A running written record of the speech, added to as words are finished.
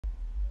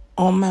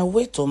On my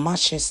way to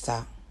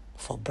Manchester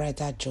for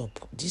bridal job,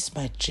 this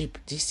my trip,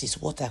 this is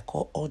what I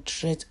call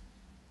 100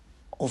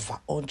 over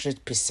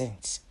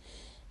 100%.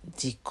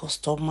 The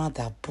customer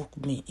that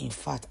booked me, in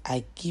fact,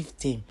 I give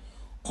them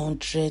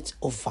 100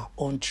 over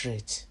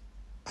 100.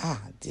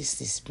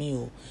 This is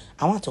me.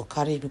 I want to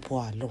carry people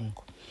along.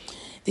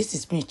 This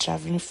is me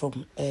traveling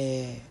from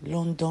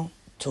London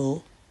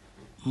to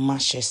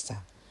Manchester.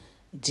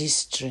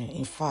 This train,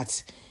 in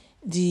fact,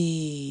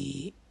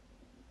 the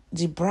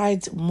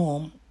bride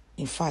mom,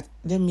 in fact,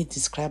 let me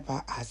describe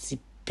her as the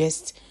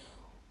best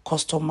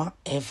customer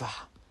ever,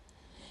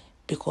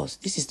 because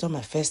this is not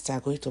my first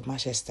time going to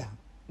Manchester.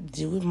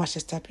 The way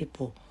Manchester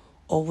people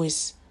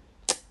always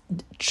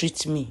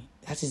treat me,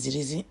 that is the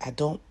reason I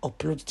don't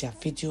upload their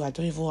video. I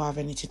don't even have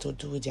anything to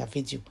do with their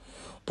video.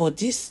 But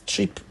this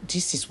trip,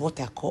 this is what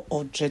I call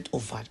 100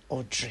 over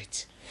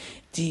 100.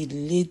 The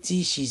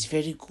lady, she's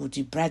very good.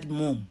 The bride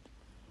mom,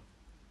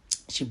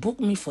 she booked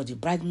me for the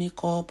bride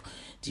makeup,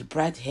 the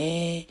bride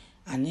hair,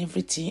 and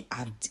everything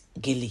at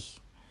Gele.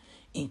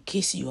 In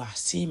case you are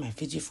seeing my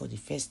video for the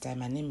first time,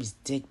 my name is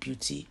Deck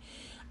Beauty.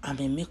 I'm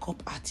a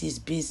makeup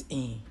artist based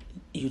in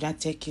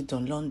United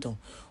Kingdom, London,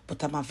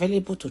 but I'm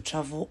available to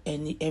travel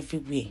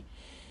everywhere.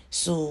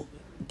 So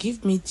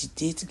give me the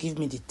date, give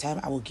me the time,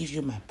 I will give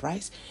you my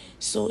price.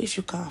 So if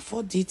you can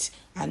afford it,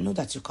 I know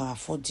that you can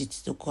afford it,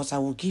 because I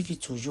will give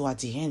it to you. At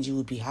the end, you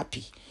will be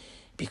happy,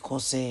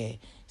 because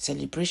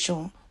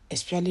celebration,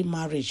 especially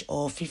marriage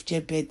or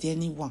 50th birthday,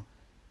 anyone,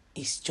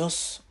 it's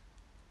just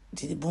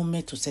the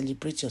moment to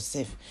celebrate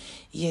yourself.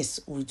 Yes,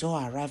 we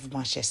don't arrive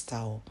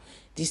Manchester.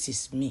 This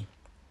is me.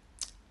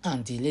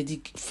 And the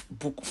lady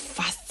book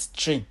fast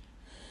train.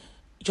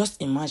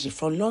 Just imagine,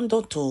 from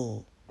London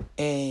to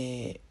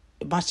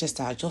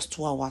Manchester, just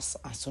 2 hours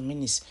and some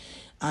minutes.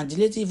 And the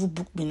lady even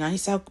booked me now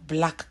inside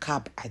black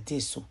cab. I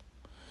did so.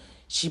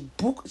 She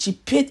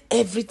paid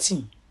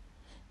everything.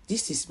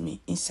 This is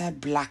me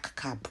inside black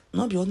cab.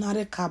 Not the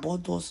ordinary cab, all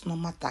those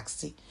normal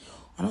taxi.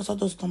 And also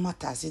those normal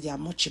taxi, they are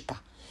more cheaper.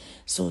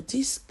 So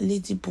this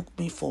lady booked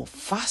me for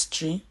fast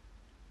train.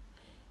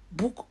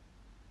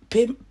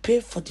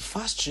 Pay for the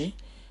fast train.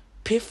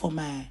 Pay for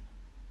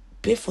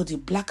the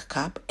black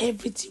cab.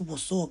 Everything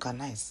was so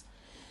organized.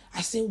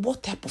 I say,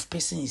 what type of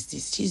person is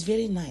this? She's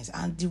very nice.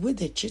 And the way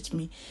they treat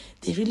me,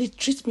 they really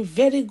treat me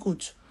very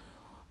good.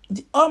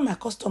 All my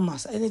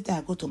customers, anytime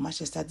I go to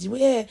Manchester, the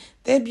way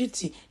their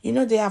beauty,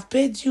 they have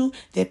paid you,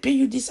 they pay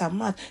you this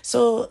amount.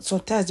 So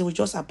sometimes they will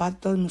just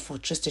abandon me for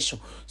train station.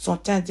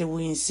 Sometimes they will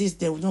insist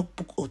they will not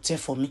book hotel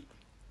for me.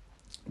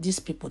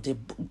 These people,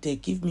 they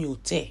give me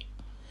hotel.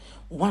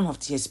 One of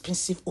the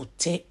expensive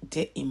hotel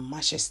there in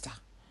Manchester.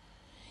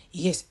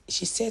 Yes,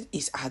 she said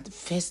it's her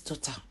first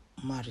daughter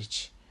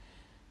marriage.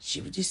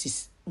 This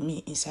is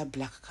me inside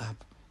black cab.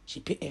 She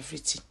paid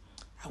everything.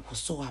 I was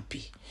so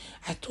happy.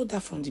 I told her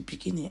from the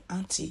beginning,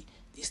 Auntie,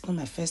 this is not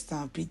my first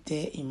time I've been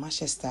there in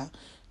Manchester.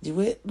 The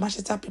way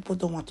Manchester people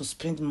don't want to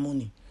spend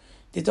money.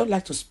 They don't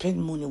like to spend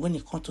money when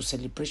it comes to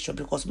celebration,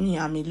 because me,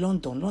 I'm in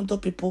London. London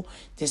people,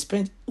 they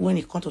spend when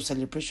it comes to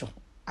celebration.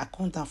 I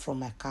come down from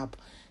my cab.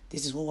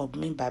 This is what I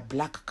mean by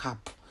black cab.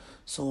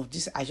 So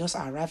I just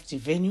arrived the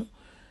venue.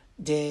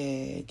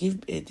 They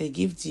give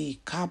the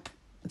cab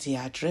the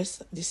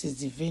address. This is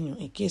the venue.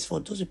 In case for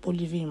those people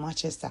living in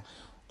Manchester,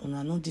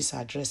 I know this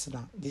address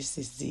now. This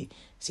is the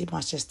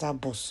Manchester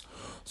bus.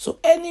 So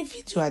any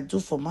video I do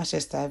for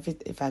Manchester,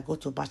 if I go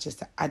to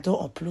Manchester, I don't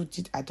upload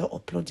it. I don't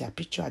upload their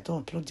picture. I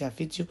don't upload their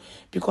video,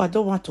 because I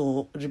don't want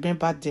to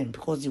remember them,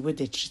 because the way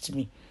they treat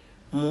me,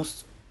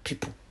 most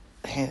people.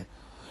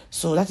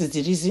 So that is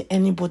the reason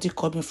anybody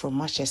coming from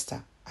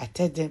Manchester, I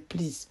tell them,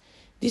 please,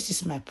 this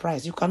is my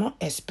price. You cannot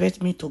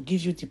expect me to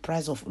give you the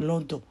price of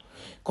London.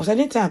 Because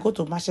anytime I go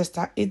to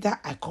Manchester, either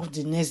I come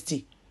the next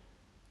day.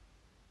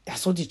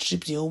 That's all the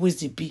trip they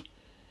always be.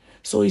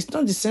 So it's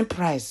not the same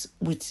price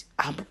with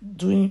I'm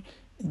doing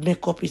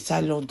makeup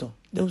inside London.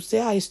 They will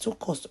say, it's too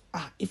cost.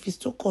 If it's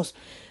too cost,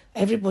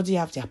 everybody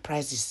have their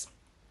prices.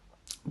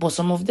 But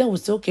some of them will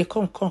say, okay,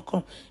 come.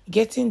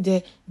 Getting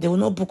there, they will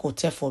not book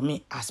hotel for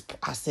me as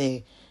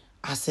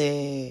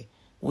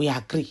we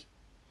agree.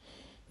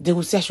 They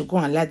will say I should go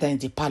and lie down in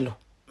the parlor.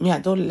 Me, I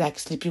don't like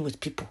sleeping with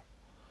people.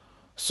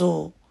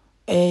 So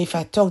if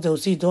I talk, they will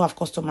say you don't have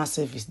customer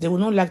service. They will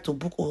not like to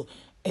book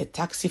a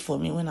taxi for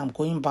me when I'm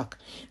going back.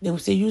 They will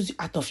say use it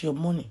out of your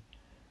money.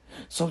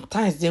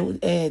 Sometimes they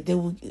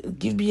will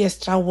give me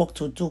extra work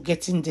to do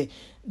getting there.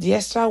 The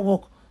extra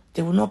work,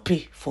 they will not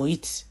pay for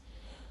it.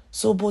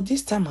 So, but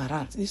this time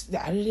around,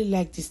 I really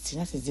like this thing.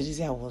 That is the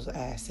reason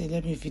I said,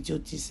 let me video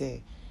this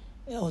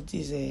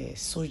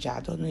soldier. I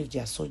don't know if they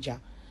are soldier.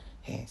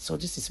 So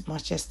this is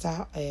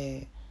Manchester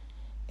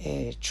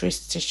train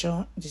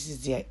station. This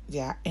is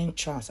their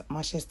entrance,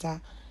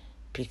 Manchester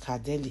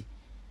Piccadilly.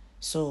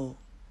 So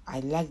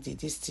I like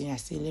this thing. I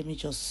say, let me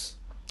just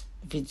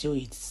video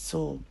it.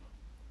 So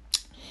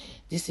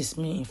this is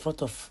me in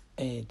front of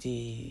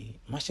the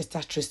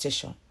Manchester train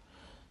station.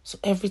 So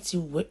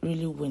everything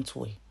really went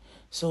well.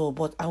 So,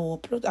 but I will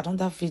upload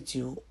another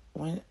video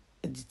when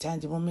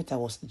the moment I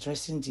was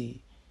dressing the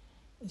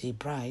the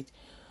bride.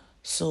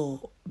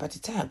 So by the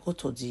time I go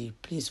to the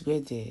place where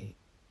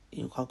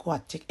you can go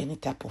and take any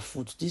type of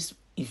food, this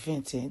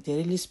event, they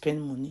really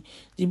spend money.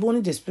 The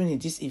money they spend in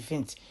this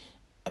event,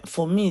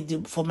 for me,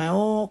 for my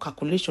own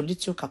calculation,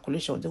 little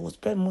calculation, they will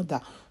spend more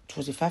than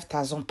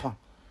 £25,000.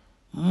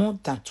 More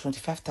than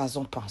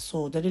 £25,000.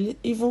 So they really,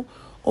 even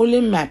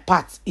only my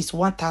part is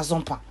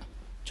 £1,000.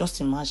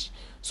 Just imagine.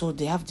 So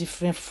they have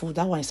different food.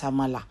 That one is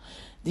amala,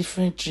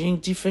 different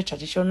drink, different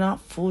traditional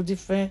food,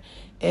 different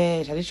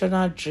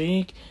traditional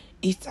drink.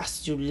 Eat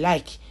as you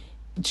like,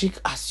 drink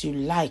as you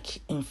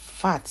like. In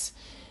fact,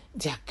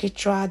 their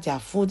caterer, their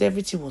food,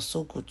 everything was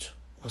so good,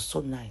 was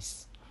so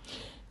nice.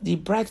 The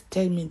bride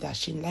tell me that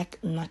she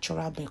like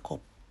natural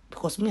makeup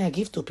because me, I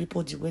give to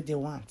people the way they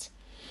want.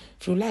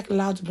 If you like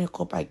loud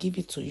makeup, I give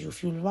it to you.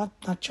 If you want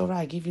natural,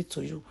 I give it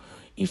to you.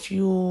 If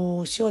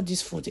you see all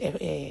this food,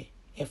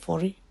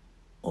 efori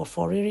or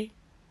foriri,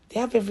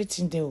 they have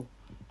everything there.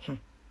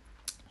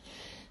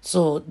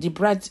 So the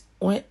bride,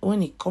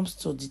 when it comes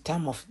to the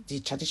time of the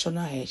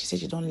traditional hair, she said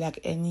she don't like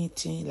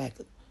anything like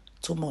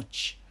too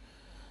much,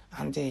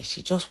 and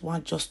she just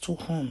want just 2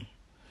 horn.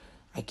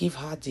 I give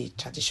her the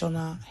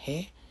traditional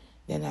hair,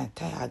 then I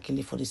tie her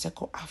gele for the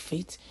second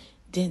outfit.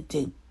 Then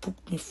they book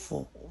me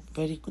for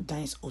very good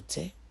nice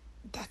hotel.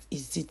 That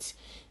is it.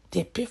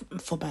 They pay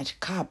for my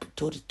cab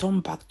to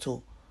return back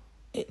to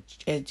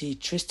the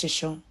train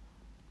station,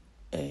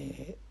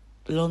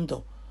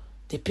 London.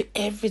 They pay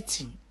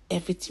everything.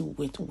 Everything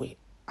went well,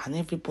 and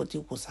everybody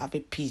was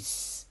having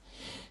peace.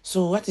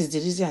 So what is the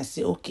reason I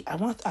say okay?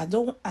 I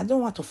don't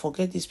want to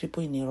forget these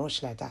people in a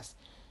rush like that.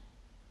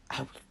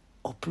 I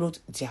will upload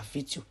their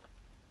video.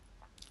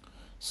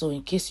 So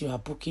in case you are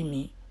booking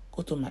me,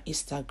 go to my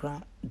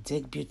Instagram,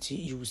 Deck Beauty.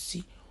 You will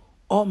see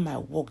all my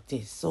work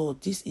there. So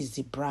this is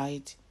the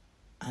bride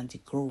and the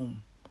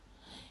groom.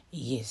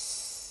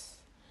 Yes.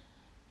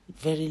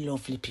 Very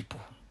lovely people.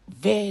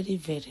 Very,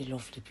 very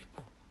lovely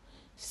people.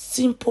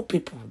 Simple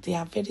people. They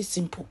are very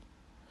simple.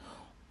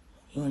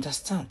 You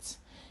understand?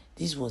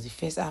 This was the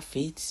first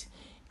outfit.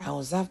 I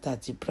observed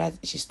that the bride,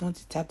 she's not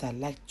the type that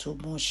like too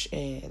much,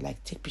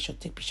 like take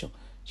picture.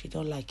 She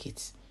don't like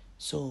it.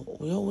 So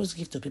we always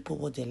give to people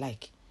what they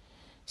like.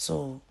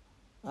 So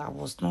I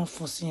was not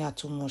forcing her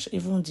too much.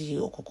 Even the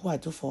okoko I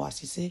do for her,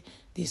 she say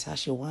this is how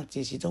she wants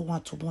it. She don't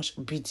want too much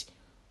bead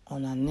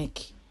on her neck.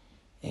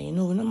 And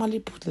we normally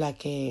put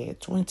like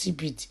 20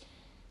 bead.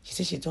 She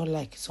said she don't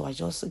like, so I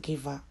just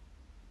gave her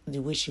the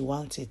way she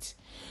wants it.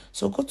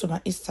 So go to my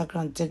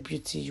Instagram, Deck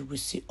Beauty. You will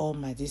see all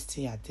my this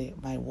thing are there,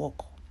 my work.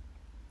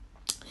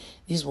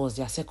 This was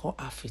their second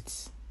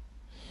outfit.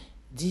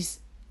 This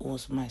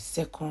was my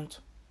second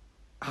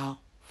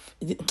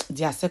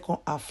their second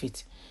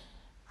outfit.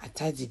 I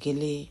tied the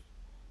gele.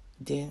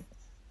 Then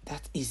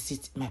that is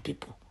it, my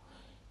people.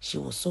 She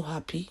was so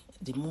happy.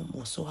 The mom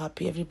was so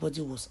happy.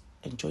 Everybody was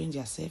enjoying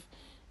themselves.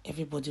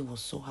 Everybody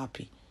was so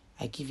happy.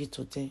 I give it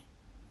to them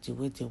the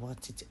way they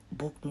want it.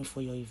 Book me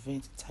for your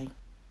event time.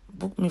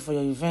 Book me for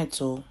your event,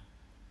 so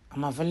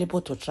I'm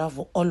available to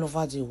travel all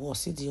over the world.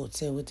 See the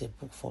hotel where they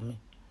book for me.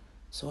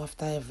 So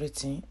after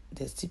everything,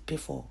 they still pay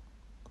for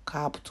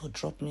cab to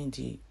drop me in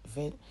the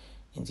event,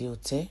 in the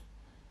hotel.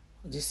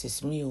 This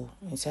is me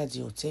inside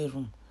the hotel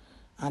room.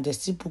 And they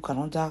still book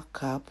another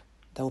cab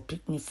that will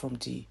pick me from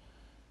the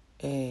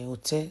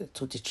hotel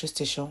to the train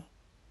station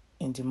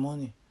in the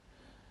morning.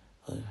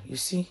 You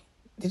see,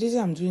 the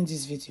reason I'm doing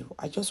this video,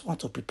 I just want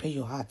to prepare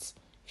your heart.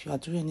 If you are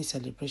doing any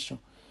celebration,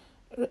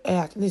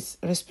 at least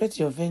respect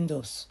your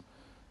vendors.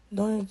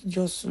 Don't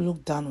just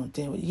look down on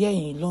them. Here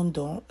in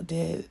London,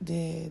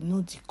 they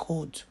know the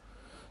code.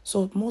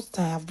 So most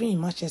time I've been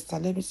in Manchester,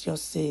 let me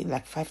just say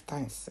like 5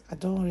 times. I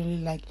don't really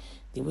like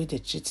the way they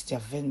treat their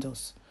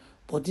vendors.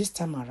 But this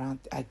time around,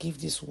 I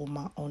give this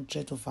woman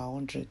 100 over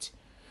 100.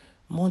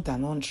 More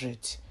than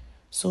 100.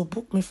 So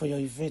book me for your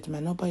event. My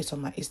number is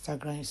on my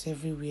Instagram. It's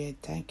everywhere.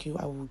 Thank you.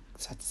 I will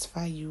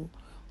satisfy you.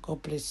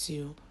 God bless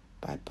you.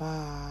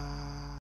 Bye-bye.